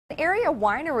The area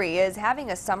winery is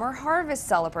having a summer harvest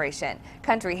celebration.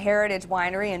 Country Heritage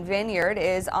Winery and Vineyard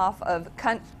is off of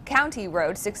County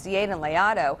Road 68 in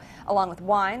Layado. Along with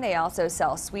wine, they also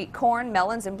sell sweet corn,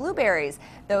 melons, and blueberries.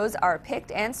 Those are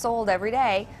picked and sold every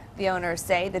day. The owners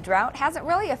say the drought hasn't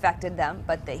really affected them,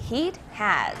 but the heat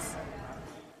has.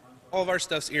 All of our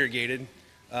stuff's irrigated.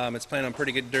 It's planted on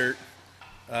pretty good dirt.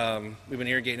 We've been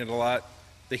irrigating it a lot.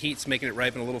 The heat's making it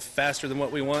ripen a little faster than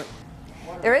what we want.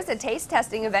 There is a taste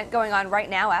testing event going on right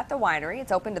now at the winery.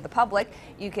 It's open to the public.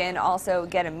 You can also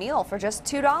get a meal for just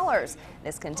 $2.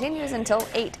 This continues until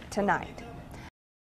 8 tonight.